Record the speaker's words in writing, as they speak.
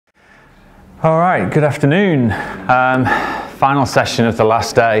All right, good afternoon. Final session of the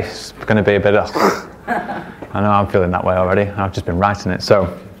last day. It's going to be a bit of, I know I'm feeling that way already. I've just been writing it.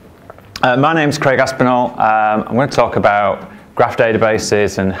 So, my name's Craig Aspinall. I'm going to talk about graph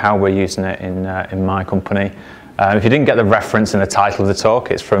databases and how we're using it in my company. If you didn't get the reference in the title of the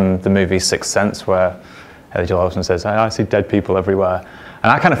talk, it's from the movie Sixth Sense, where Haley Joel Osment says, I see dead people everywhere.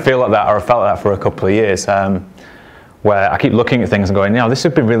 And I kind of feel like that, or I felt like that for a couple of years. Where I keep looking at things and going, this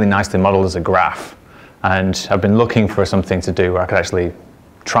would be really nicely modeled as a graph. And I've been looking for something to do where I could actually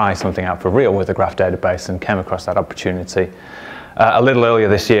try something out for real with a graph database, and came across that opportunity a little earlier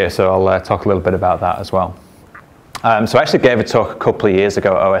this year, so I'll talk a little bit about that as well. So I actually gave a talk a couple of years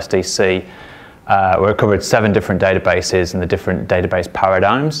ago at OSDC where I covered 7 different databases and the different database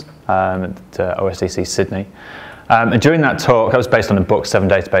paradigms at OSDC Sydney. And during that talk, that was based on the book 7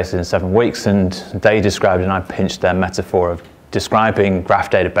 Databases in 7 Weeks, and they described, and I pinched their metaphor of describing graph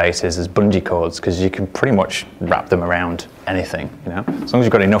databases as bungee cords, because you can pretty much wrap them around anything. As long as you've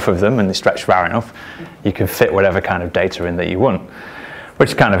got enough of them and they stretch far enough, you can fit whatever kind of data in that you want,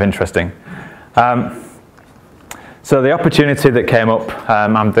 which is kind of interesting. So the opportunity that came up,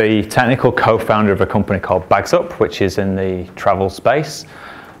 I'm the technical co-founder of a company called Bags Up, which is in the travel space.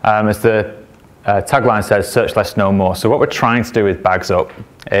 As the tagline says, search less, know more. So what we're trying to do with Bags Up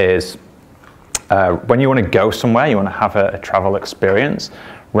is when you want to go somewhere, you want to have a travel experience,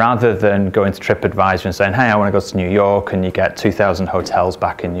 rather than going to TripAdvisor and saying, hey, I want to go to New York, and you get 2,000 hotels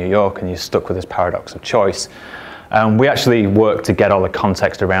back in New York, and you're stuck with this paradox of choice. We actually work to get all the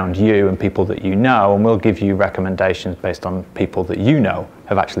context around you and people that you know, and we'll give you recommendations based on people that you know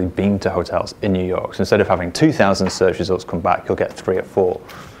have actually been to hotels in New York. So instead of having 2,000 search results come back, you'll get 3 or 4.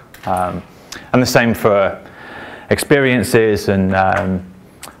 And the same for experiences and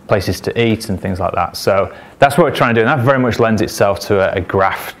places to eat and things like that. So that's what we're trying to do, and that very much lends itself to a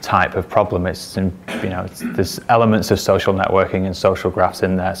graph type of problem. There's elements of social networking and social graphs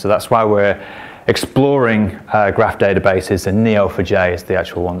in there. So that's why we're exploring graph databases, and Neo4j is the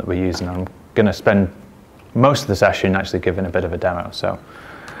actual one that we're using. I'm going to spend most of the session actually giving a bit of a demo. So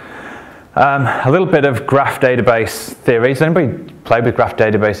a little bit of graph database theory. Has anybody played with graph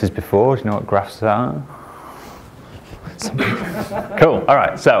databases before? Do you know what graphs are? Cool. All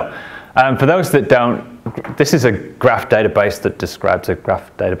right. So for those that don't, this is a graph database that describes a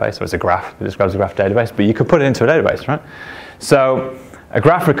graph database, or it's a graph that describes a graph database, but you could put it into a database, right? So a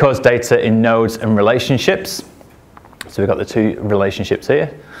graph records data in nodes and relationships. So we've got the 2 relationships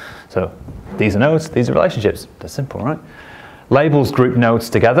here. So these are nodes, these are relationships. That's simple, right? Labels group nodes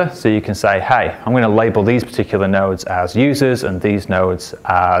together, so you can say, hey, I'm going to label these particular nodes as users and these nodes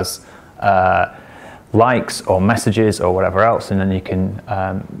as likes or messages or whatever else, and then you can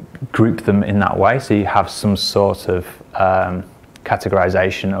group them in that way, so you have some sort of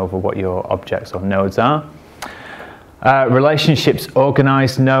categorization over what your objects or nodes are. Relationships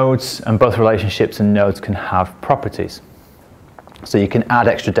organize nodes, and both relationships and nodes can have properties. So you can add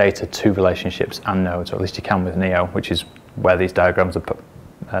extra data to relationships and nodes, or at least you can with Neo, which is where these diagrams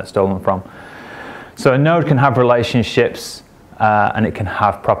are stolen from. So a node can have relationships and it can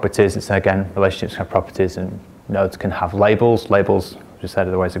have properties. It's again, relationships can have properties, and nodes can have labels. Labels, just said,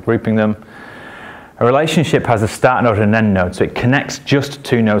 are the ways of grouping them. A relationship has a start node and an end node, so it connects just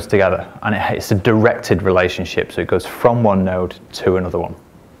 2 nodes together, and it's a directed relationship, so it goes from one node to another one.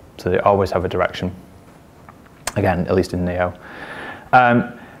 So they always have a direction. Again, at least in Neo.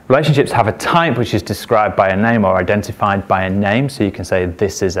 Relationships have a type which is described by a name or identified by a name, so you can say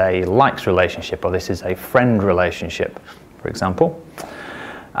this is a likes relationship or this is a friend relationship, for example.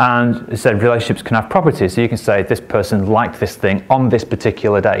 And it said relationships can have properties, so you can say this person liked this thing on this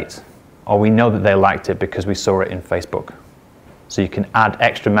particular date, or we know that they liked it because we saw it in Facebook. So you can add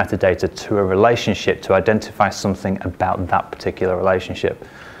extra metadata to a relationship to identify something about that particular relationship.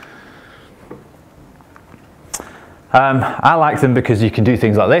 I like them because you can do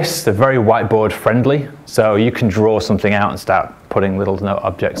things like this. They're very whiteboard friendly, so you can draw something out and start putting little note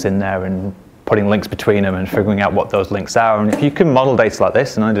objects in there and putting links between them and figuring out what those links are. And if you can model data like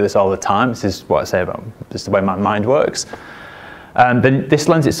this, and I do this all the time, this is what I say about this is the way my mind works, then this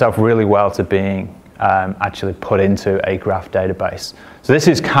lends itself really well to being actually put into a graph database. So this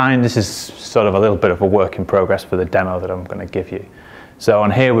is sort of a little bit of a work in progress for the demo that I'm going to give you. So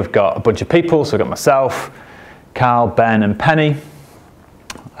on here we've got a bunch of people. So we've got myself, Carl, Ben, and Penny.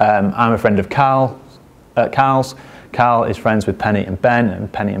 I'm a friend of Carl's. Carl is friends with Penny and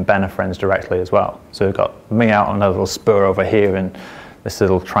Penny and Ben are friends directly as well. So we've got me out on a little spur over here and this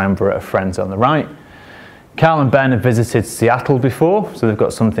little triumvirate of friends on the right. Carl and Ben have visited Seattle before, so they've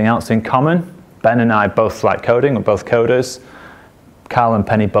got something else in common. Ben and I both like coding, we're both coders. Carl and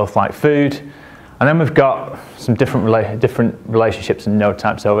Penny both like food. And then we've got some different relationships and node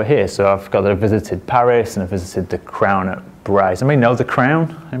types over here. So I've got that I visited Paris and I visited the Crown at Braze. Anybody know the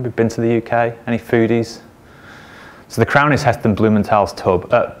Crown? Anybody been to the UK? Any foodies? So the Crown is Heston Blumenthal's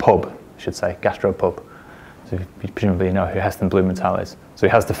pub, I should say, gastropub. So you presumably know who Heston Blumenthal is. So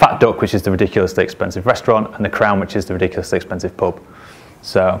he has the Fat Duck, which is the ridiculously expensive restaurant, and the Crown, which is the ridiculously expensive pub.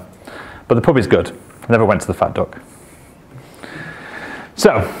 So, but the pub is good. I never went to the Fat Duck.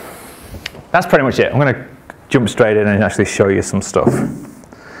 So, that's pretty much it. I'm going to jump straight in and actually show you some stuff.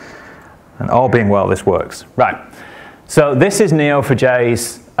 And all being well, this works. Right. So this is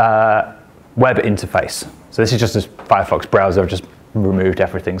Neo4j's web interface. So this is just a Firefox browser. I've just removed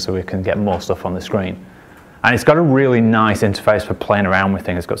everything so we can get more stuff on the screen. And it's got a really nice interface for playing around with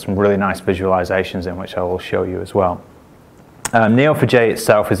things. It's got some really nice visualizations in which I will show you as well. Neo4j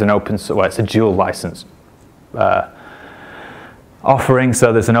itself is an open source, well, it's a dual license offering.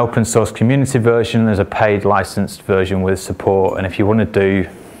 So there's an open source community version, there's a paid licensed version with support, and if you want to do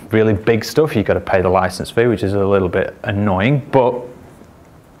really big stuff, you've got to pay the license fee, which is a little bit annoying, but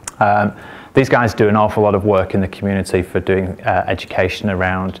these guys do an awful lot of work in the community for doing education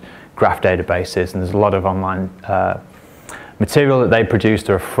around graph databases, and there's a lot of online material that they produce.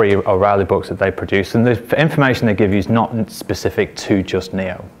 There are free O'Reilly books that they produce, and the information they give you is not specific to just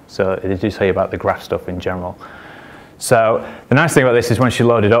Neo. So they do tell you about the graph stuff in general. So the nice thing about this is once you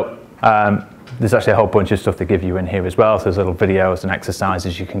load it up, there's actually a whole bunch of stuff they give you in here as well. So there's little videos and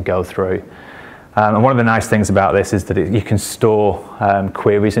exercises you can go through. And one of the nice things about this is that you can store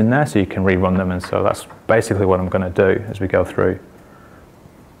queries in there, so you can rerun them. And so that's basically what I'm going to do as we go through.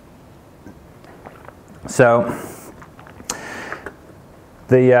 So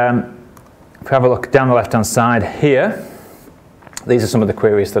if we have a look down the left-hand side here, these are some of the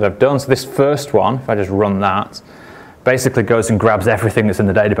queries that I've done. So this first one, if I just run that, basically goes and grabs everything that's in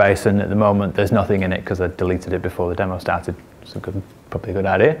the database, and at the moment there's nothing in it because I deleted it before the demo started. So probably a good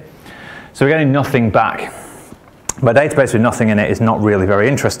idea. So we're getting nothing back. But a database with nothing in it is not really very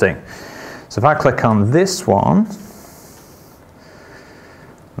interesting. So if I click on this one,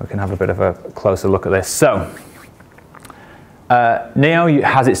 we can have a bit of a closer look at this. So Neo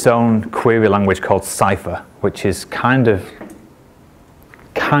has its own query language called Cypher, which is kind of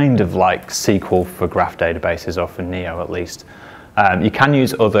like SQL for graph databases, or for Neo at least. You can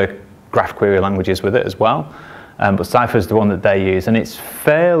use other graph query languages with it as well, but Cypher is the one that they use, and it's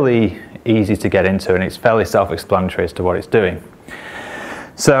fairly easy to get into, and it's fairly self-explanatory as to what it's doing.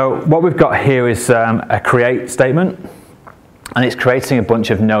 So what we've got here is a create statement, and it's creating a bunch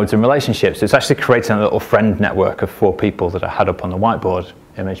of nodes and relationships. It's actually creating a little friend network of 4 people that I had up on the whiteboard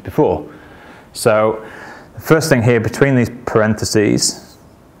image before. So the first thing here between these parentheses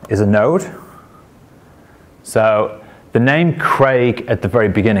is a node. So the name Craig at the very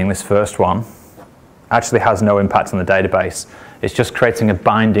beginning, this first one, actually has no impact on the database. It's just creating a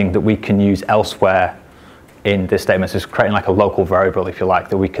binding that we can use elsewhere in this statement. So it's creating like a local variable, if you like,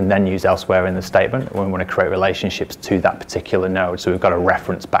 that we can then use elsewhere in the statement when we want to create relationships to that particular node. So we've got a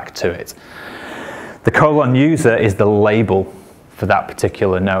reference back to it. The colon user is the label for that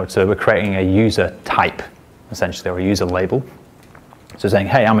particular node. So we're creating a user type, essentially, or a user label. So saying,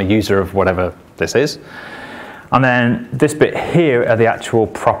 hey, I'm a user of whatever this is. And then this bit here are the actual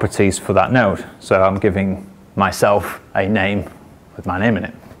properties for that node. So I'm giving myself a name with my name in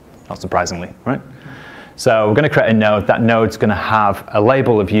it, not surprisingly, right? So we're going to create a node. That node's going to have a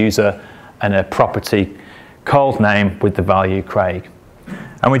label of user and a property called name with the value Craig.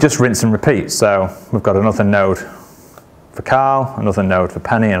 And we just rinse and repeat. So we've got another node for Carl, another node for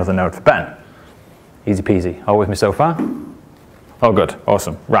Penny, another node for Ben. Easy peasy. All with me so far? Oh, good.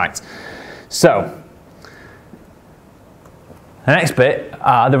 Awesome. Right. So the next bit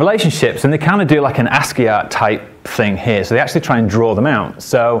are the relationships, and they kind of do like an ASCII art type thing here. So they actually try and draw them out.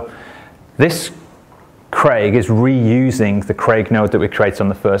 So this Craig is reusing the Craig node that we created on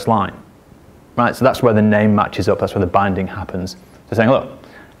the first line. Right, so that's where the name matches up, that's where the binding happens. So saying, look,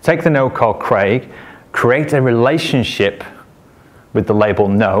 take the node called Craig, create a relationship with the label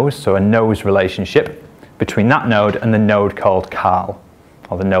nose, so a nose relationship between that node and the node called Carl,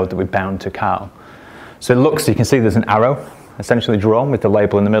 or the node that we bound to Carl. So it looks, you can see there's an arrow essentially drawn with the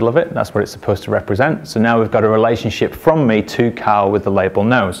label in the middle of it. That's what it's supposed to represent. So now we've got a relationship from me to Carl with the label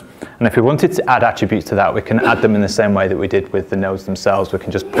nose. And if we wanted to add attributes to that, we can add them in the same way that we did with the nodes themselves. We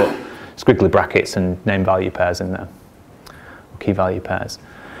can just put squiggly brackets and name value pairs in there, or key value pairs.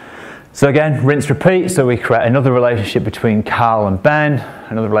 So again, rinse, repeat. So we create another relationship between Carl and Ben,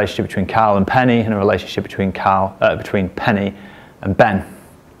 another relationship between Carl and Penny, and a relationship between Penny and Ben.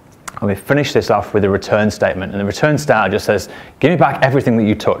 And we finish this off with a return statement. And the return style just says, give me back everything that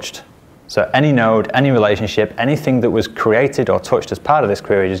you touched. So any node, any relationship, anything that was created or touched as part of this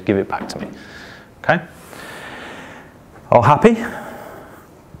query, just give it back to me. Okay? All happy?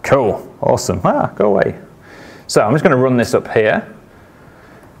 Cool. Awesome. Go away. So I'm just going to run this up here.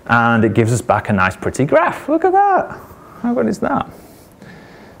 And it gives us back a nice pretty graph. Look at that. How good is that?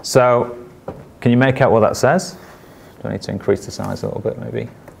 So can you make out what that says? Do I need to increase the size a little bit maybe?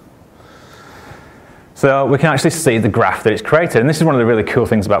 So we can actually see the graph that it's created. And this is one of the really cool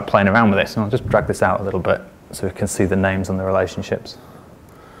things about playing around with this. And I'll just drag this out a little bit so we can see the names on the relationships.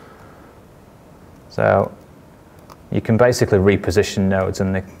 So you can basically reposition nodes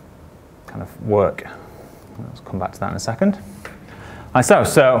and they kind of work. Let's come back to that in a second. So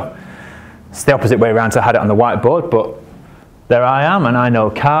it's the opposite way around to I had it on the whiteboard, but there I am, and I know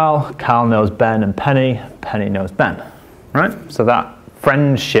Carl, Carl knows Ben and Penny, Penny knows Ben, right? So that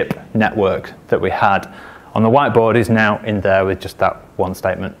friendship network that we had on the whiteboard is now in there with just that one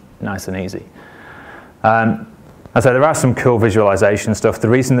statement, nice and easy. As I said, there are some cool visualization stuff. The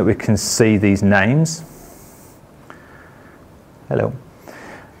reason that we can see these names, hello.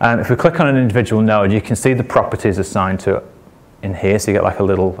 If we click on an individual node, you can see the properties assigned to it in here. So you get like a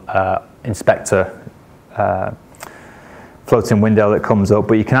little inspector floating window that comes up,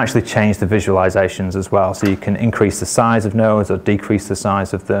 but you can actually change the visualizations as well. So you can increase the size of nodes or decrease the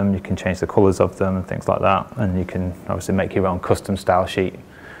size of them. You can change the colors of them and things like that. And you can obviously make your own custom style sheet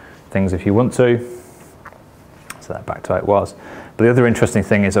things if you want to. So that back to how it was. But the other interesting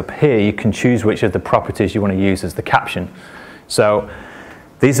thing is up here, you can choose which of the properties you want to use as the caption. So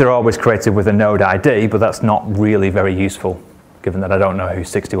these are always created with a node ID, but that's not really very useful, given that I don't know who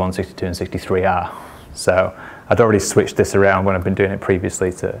 61, 62, and 63 are. So I'd already switched this around when I've been doing it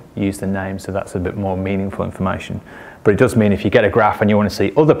previously to use the name, so that's a bit more meaningful information. But it does mean if you get a graph and you want to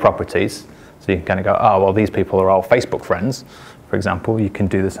see other properties, so you can kind of go, oh, well, these people are all Facebook friends, for example, you can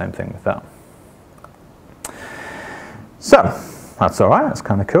do the same thing with that. So that's all right, that's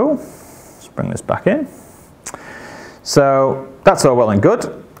kind of cool. Let's bring this back in. So that's all well and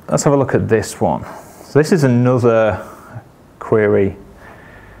good. Let's have a look at this one. So this is another query,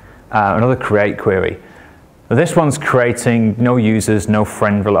 another create query. This one's creating no users, no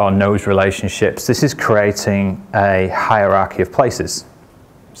friend or node relationships. This is creating a hierarchy of places.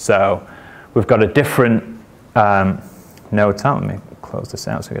 So we've got a different node type. Let me close this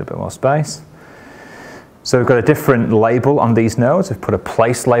out so we get a bit more space. So we've got a different label on these nodes. We've put a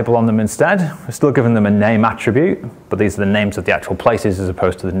place label on them instead. We're still giving them a name attribute, but these are the names of the actual places as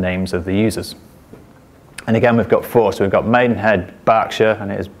opposed to the names of the users. And again, we've got 4. So we've got Maidenhead, Berkshire, and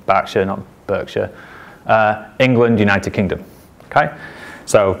it is Berkshire, not Berkshire. England, United Kingdom. Okay?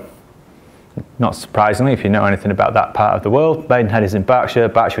 So not surprisingly, if you know anything about that part of the world, Maidenhead is in Berkshire,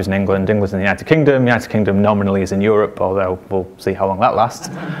 Berkshire is in England, England's in the United Kingdom nominally is in Europe, although we'll see how long that lasts.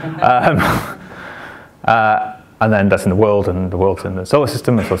 And then that's in the world, and the world's in the solar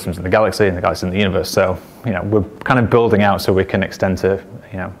system, and the solar system's in the galaxy, and the galaxy's in the universe. So, you know, we're kind of building out so we can extend to,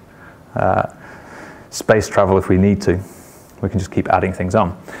 you know, space travel if we need to. We can just keep adding things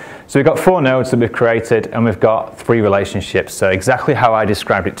on. So we've got 4 nodes that we've created, and we've got 3 relationships. So exactly how I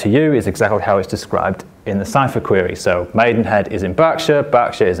described it to you is exactly how it's described in the Cypher query. So Maidenhead is in Berkshire,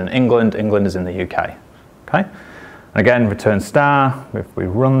 Berkshire is in England, England is in the UK. Okay? And again, return star, if we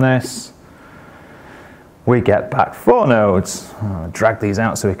run this, we get back 4 nodes. I'll drag these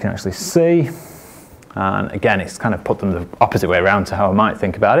out so we can actually see. And again, it's kind of put them the opposite way around to how I might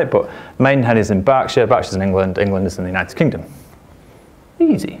think about it, but Maidenhead is in Berkshire, Berkshire's in England, England is in the United Kingdom.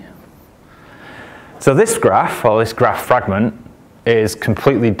 Easy. So this graph, or this graph fragment, is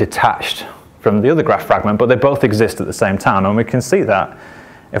completely detached from the other graph fragment, but they both exist at the same time, and we can see that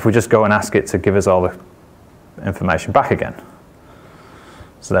if we just go and ask it to give us all the information back again.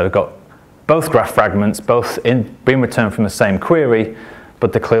 So there we've got both graph fragments, both being returned from the same query,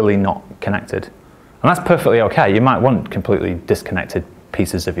 but they're clearly not connected. And that's perfectly okay. You might want completely disconnected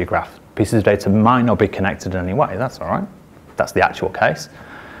pieces of your graph. Pieces of data might not be connected in any way. That's all right. That's the actual case.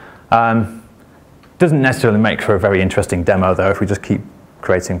 Doesn't necessarily make for a very interesting demo, though, if we just keep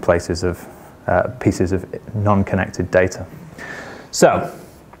creating places of pieces of non-connected data. So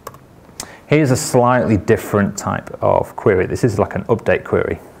here's a slightly different type of query. This is like an update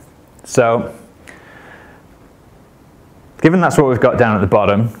query. So given that's what we've got down at the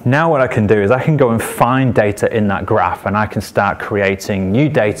bottom, now what I can do is I can go and find data in that graph, and I can start creating new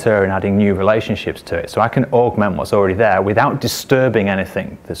data and adding new relationships to it. So I can augment what's already there without disturbing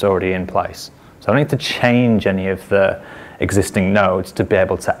anything that's already in place. So I don't need to change any of the existing nodes to be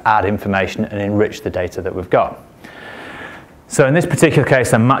able to add information and enrich the data that we've got. So in this particular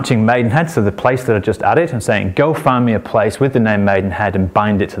case, I'm matching Maidenhead, so the place that I just added. I'm saying, go find me a place with the name Maidenhead and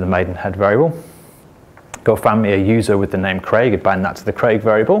bind it to the Maidenhead variable. Go find me a user with the name Craig and bind that to the Craig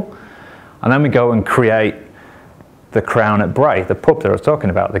variable. And then we go and create the Crown at Bray, the pub that I was talking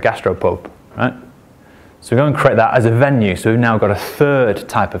about, the gastropub, right? So we go and create that as a venue. So we've now got a third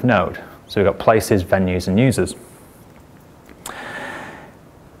type of node. So we've got places, venues, and users.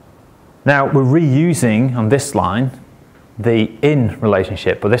 Now we're reusing on this line the in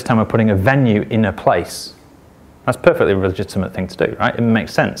relationship, but this time we're putting a venue in a place. That's a perfectly legitimate thing to do, right? It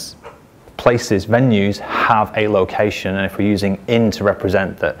makes sense. Places, venues have a location, and if we're using in to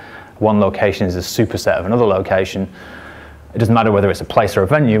represent that one location is a superset of another location, it doesn't matter whether it's a place or a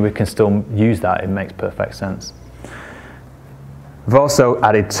venue, we can still use that. It makes perfect sense. We've also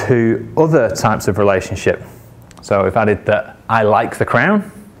added two other types of relationship. So we've added that I like the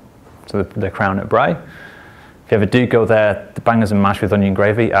Crown, so the Crown at Bray. If you ever do go there, the bangers and mash with onion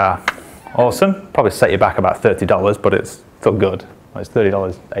gravy are awesome. Probably set you back about $30, but it's still good. Well, it's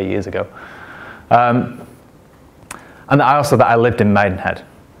 $30 8 years ago. And that I lived in Maidenhead.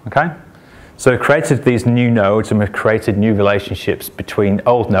 Okay? So we've created these new nodes and we've created new relationships between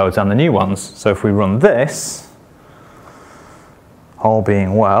old nodes and the new ones. So if we run this, all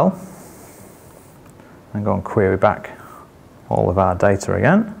being well, and go and query back all of our data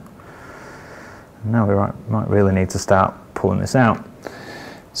again. Now we might really need to start pulling this out.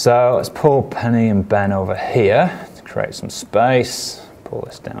 So let's pull Penny and Ben over here to create some space. Pull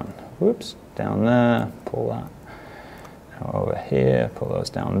this down, whoops, down there, pull that over here, pull those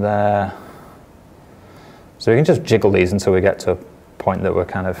down there. So we can just jiggle these until we get to a point that we're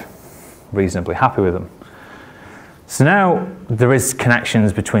kind of reasonably happy with them. So now there is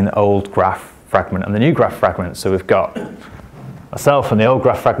connections between the old graph fragment and the new graph fragment. So we've got myself and the old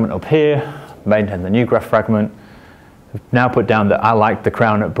graph fragment up here, Maidenhead and the new graph fragment. We've now put down that I liked the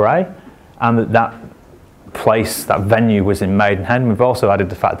Crown at Bray, and that place, that venue was in Maidenhead, and we've also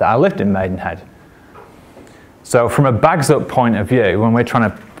added the fact that I lived in Maidenhead. So from a bags up point of view, when we're trying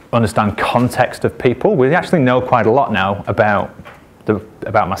to understand context of people, we actually know quite a lot now about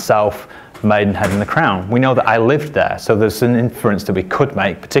myself, Maidenhead and the Crown. We know that I lived there, so there's an inference that we could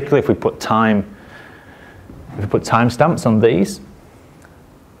make, particularly if we put timestamps on these.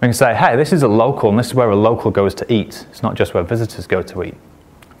 We can say, hey, this is a local, and this is where a local goes to eat. It's not just where visitors go to eat,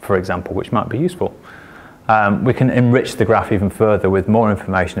 for example, which might be useful. We can enrich the graph even further with more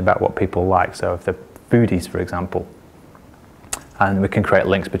information about what people like. So if they're foodies, for example, and we can create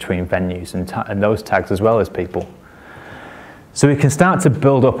links between venues and those tags as well as people. So we can start to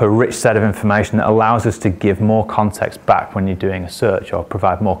build up a rich set of information that allows us to give more context back when you're doing a search, or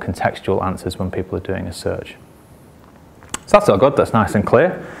provide more contextual answers when people are doing a search. So that's all good, that's nice and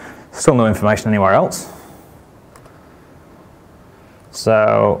clear. Still no information anywhere else.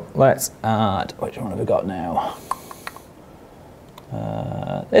 So let's add, which one have we got now?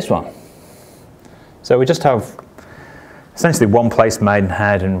 This one. So we just have essentially one place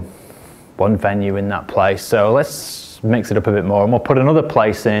Maidenhead and one venue in that place. So let's mix it up a bit more, and we'll put another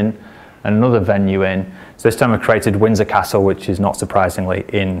place in and another venue in. So this time we've created Windsor Castle, which is not surprisingly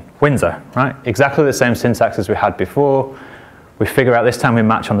in Windsor, right? Exactly the same syntax as we had before. We figure out this time we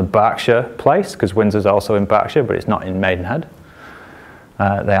match on the Berkshire place, because Windsor's also in Berkshire, but it's not in Maidenhead.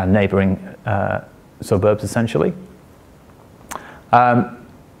 They are neighbouring suburbs, essentially.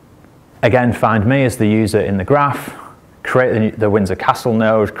 Again, find me as the user in the graph, create the Windsor Castle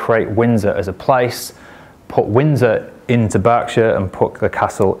node, create Windsor as a place, put Windsor into Berkshire and put the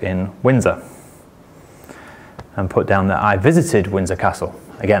castle in Windsor. And put down that I visited Windsor Castle.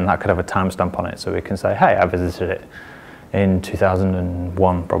 Again, that could have a timestamp on it, so we can say, hey, I visited it in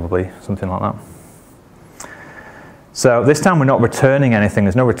 2001, probably, something like that. So this time we're not returning anything.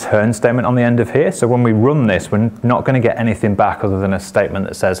 There's no return statement on the end of here. So when we run this, we're not going to get anything back other than a statement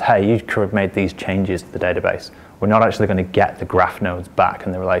that says, hey, you could have made these changes to the database. We're not actually going to get the graph nodes back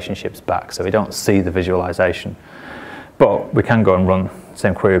and the relationships back, so we don't see the visualization. But we can go and run the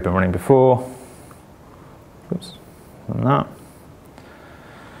same query we've been running before. Oops, and that.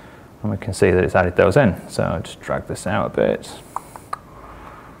 And we can see that it's added those in. So I'll just drag this out a bit.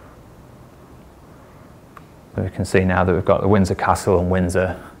 We can see now that we've got the Windsor Castle and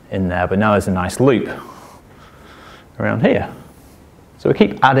Windsor in there, but now there's a nice loop around here. So we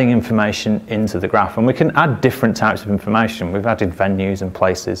keep adding information into the graph, and we can add different types of information. We've added venues and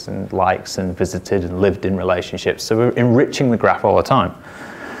places and likes and visited and lived in relationships. So we're enriching the graph all the time.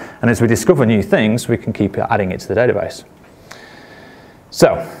 And as we discover new things, we can keep adding it to the database.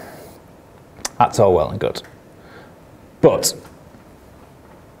 So that's all well and good. But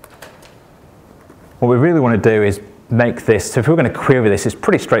what we really want to do is make this, so if we're going to query this, it's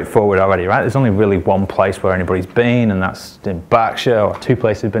pretty straightforward already, right? There's only really one place where anybody's been, and that's in Berkshire, or two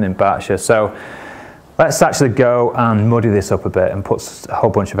places have been in Berkshire. So let's actually go and muddy this up a bit and put a whole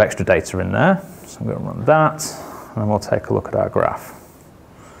bunch of extra data in there. So I'm going to run that, and then we'll take a look at our graph.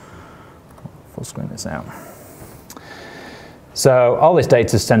 Full screen this out. So all this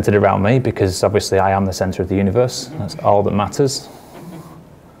data is centered around me because obviously I am the center of the universe. That's all that matters.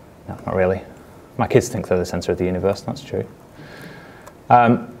 No, not really. My kids think they're the center of the universe. That's true.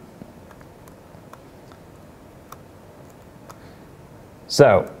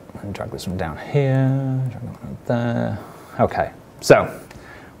 So let me drag this one down here, drag that one there. Okay, so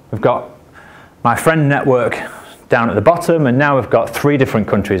we've got my friend network down at the bottom, and now we've got 3 different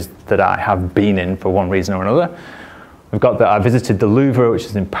countries that I have been in for one reason or another. We've got that I visited the Louvre, which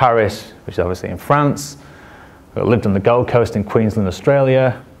is in Paris, which is obviously in France. I lived on the Gold Coast in Queensland,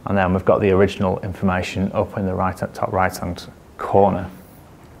 Australia, and then we've got the original information up in the top right-hand corner.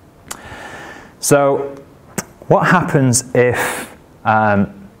 So what happens if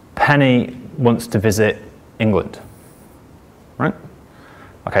Penny wants to visit England? Right?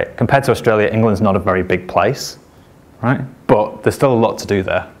 Okay, compared to Australia, England's not a very big place, right? But there's still a lot to do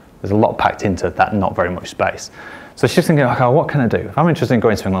there. There's a lot packed into that not very much space. So she's thinking, okay, what can I do? If I'm interested in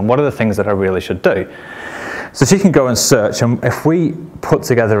going to England, what are the things that I really should do? So she can go and search, and if we put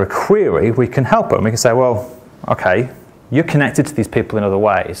together a query, we can help her. And we can say, well, okay, you're connected to these people in other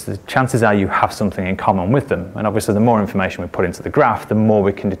ways. The chances are you have something in common with them. And obviously, the more information we put into the graph, the more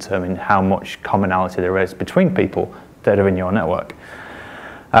we can determine how much commonality there is between people that are in your network.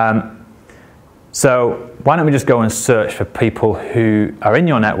 So why don't we just go and search for people who are in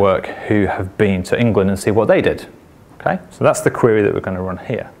your network who have been to England and see what they did. Okay, so that's the query that we're going to run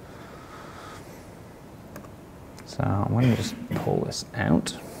here. So I'm going to just pull this out.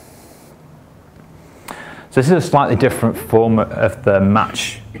 So this is a slightly different form of the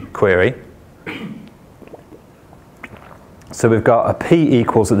match query. So we've got a P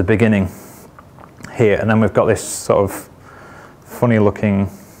equals at the beginning here, and then we've got this sort of funny looking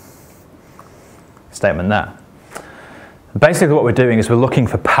statement there. Basically what we're doing is we're looking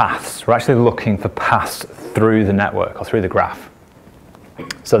for paths. We're actually looking for paths through the network or through the graph.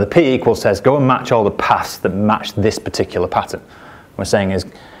 So the P equals says go and match all the paths that match this particular pattern. What we're saying is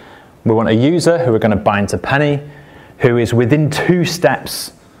we want a user who we're going to bind to Penny who is within 2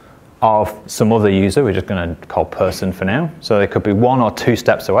 steps of some other user. We're just going to call person for now. So they could be 1 or 2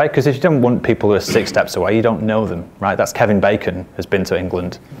 steps away, because if you don't want people who are 6 steps away, you don't know them, right? That's Kevin Bacon has been to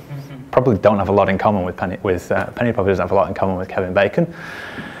England. Probably don't have a lot in common with Penny. Penny probably doesn't have a lot in common with Kevin Bacon.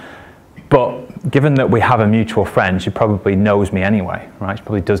 But given that we have a mutual friend, she probably knows me anyway, right? She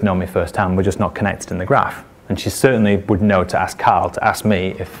probably does know me firsthand. We're just not connected in the graph. And she certainly would know to ask Carl to ask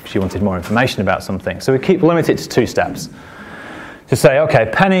me if she wanted more information about something. So we keep limited to 2 steps. To say, okay,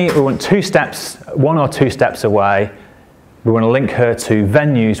 Penny, we want 2 steps, 1 or 2 steps away. We want to link her to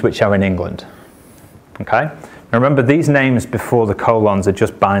venues which are in England. Okay? Now remember, these names before the colons are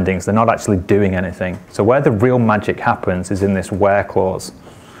just bindings. They're not actually doing anything. So where the real magic happens is in this where clause.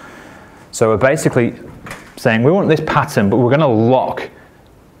 So we're basically saying we want this pattern, but we're going to lock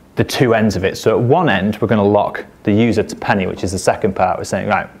the 2 ends of it. So at one end, we're going to lock the user to Penny, which is the second part. We're saying,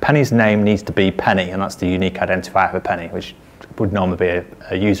 right, Penny's name needs to be Penny, and that's the unique identifier for Penny, which would normally be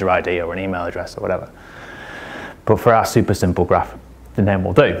a user ID or an email address or whatever. But for our super simple graph, the name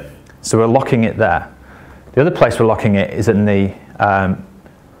will do. So we're locking it there. The other place we're locking it is in the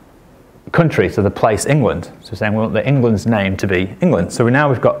country, so the place England. So we're saying we want the England's name to be England. So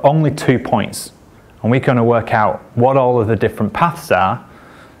we've got only 2 points, and we're going to work out what all of the different paths are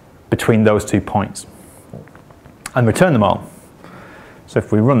between those 2 points and return them all. So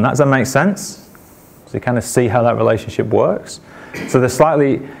if we run that, does that make sense? So you kind of see how that relationship works. So there's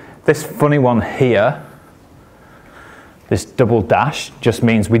this funny one here, this double dash, just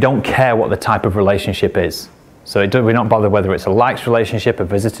means we don't care what the type of relationship is. So we're not bothered whether it's a liked relationship, a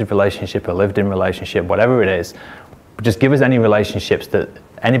visited relationship, a lived-in relationship, whatever it is. Just give us any relationships that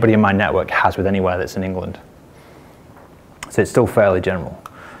anybody in my network has with anywhere that's in England. So it's still fairly general.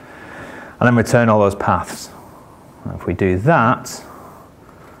 And then return all those paths. And if we do that,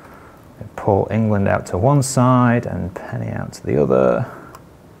 we pull England out to one side and Penny out to the other,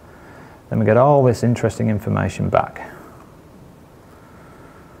 then we get all this interesting information back.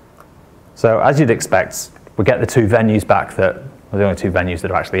 So as you'd expect, we get the 2 venues back that are the only 2 venues that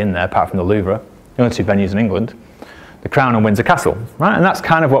are actually in there, apart from the Louvre, the only 2 venues in England, the Crown and Windsor Castle, right? And that's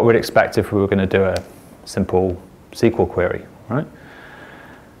kind of what we'd expect if we were going to do a simple SQL query, right?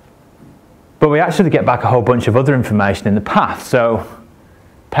 But we actually get back a whole bunch of other information in the path. So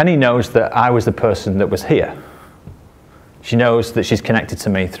Penny knows that I was the person that was here, She knows that she's connected to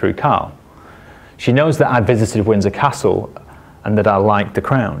me through Carl. She knows that I visited Windsor Castle and that I liked the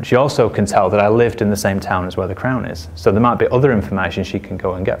Crown. She also can tell that I lived in the same town as where the Crown is. So there might be other information she can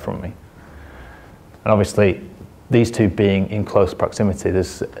go and get from me. And obviously, these two being in close proximity,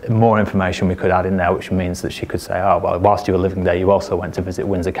 there's more information we could add in there, which means that she could say, oh, well, whilst you were living there, you also went to visit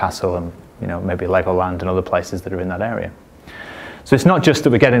Windsor Castle and, you know, maybe Legoland and other places that are in that area. So it's not just that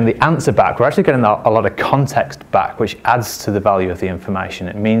we're getting the answer back, we're actually getting a lot of context back, which adds to the value of the information.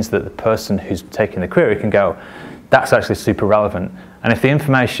 It means that the person who's taking the query can go, that's actually super relevant. And if the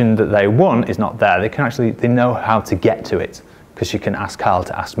information that they want is not there, they know how to get to it, because she can ask Carl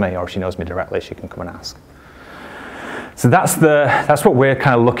to ask me, or if she knows me directly, she can come and ask. So that's what we're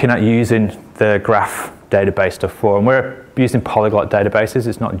kind of looking at using the graph database stuff for. And we're using polyglot databases.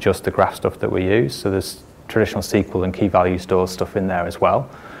 It's not just the graph stuff that we use. So there's traditional SQL and key value stores stuff in there as well.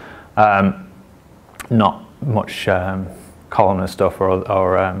 Not much columnar stuff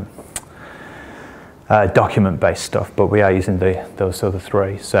or document-based stuff, but we are using those other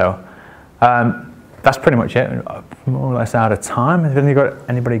three. So that's pretty much it. More or less out of time. Has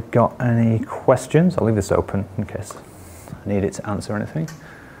anybody got any questions? I'll leave this open in case I need it to answer anything.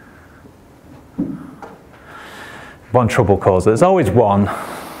 One trouble causer. There's always one. Do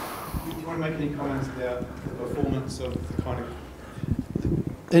you want to make any comments about the performance of the kind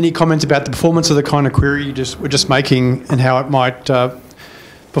of... Any comments about the performance of the kind of query we're just making and how it might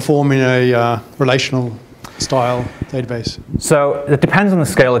perform in a relational style database? So it depends on the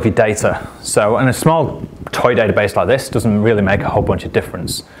scale of your data. So in a small toy database like this, doesn't really make a whole bunch of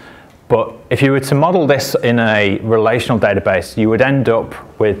difference. But if you were to model this in a relational database, you would end up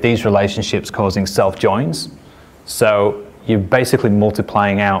with these relationships causing self-joins. So you're basically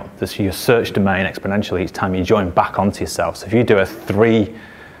multiplying out your search domain exponentially each time you join back onto yourself. So if you do a 3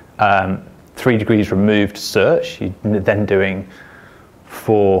 degrees removed search, you're then doing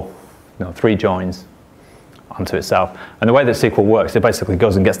 3 joins onto itself. And the way that SQL works, it basically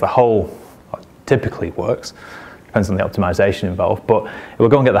goes and gets the whole, typically works, depends on the optimization involved, but it will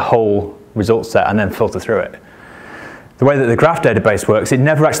go and get the whole result set and then filter through it. The way that the graph database works, it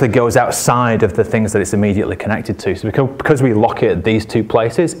never actually goes outside of the things that it's immediately connected to. So because we lock it at these two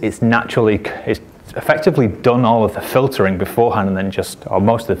places, it's effectively done all of the filtering beforehand and then or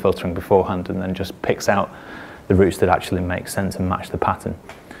most of the filtering beforehand, and then just picks out the routes that actually make sense and match the pattern.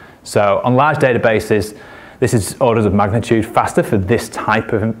 So on large databases, this is orders of magnitude faster for this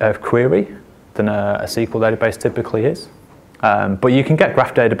type of query than a SQL database typically is. But you can get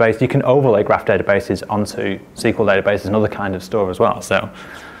graph database, you can overlay graph databases onto SQL databases, another kind of store as well. So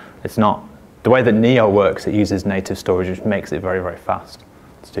it's not, the way that Neo works, it uses native storage, which makes it very, very fast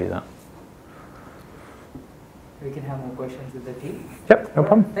to do that. We can have more questions with the team. Yep, no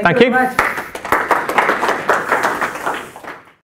problem. Thank you. Very much.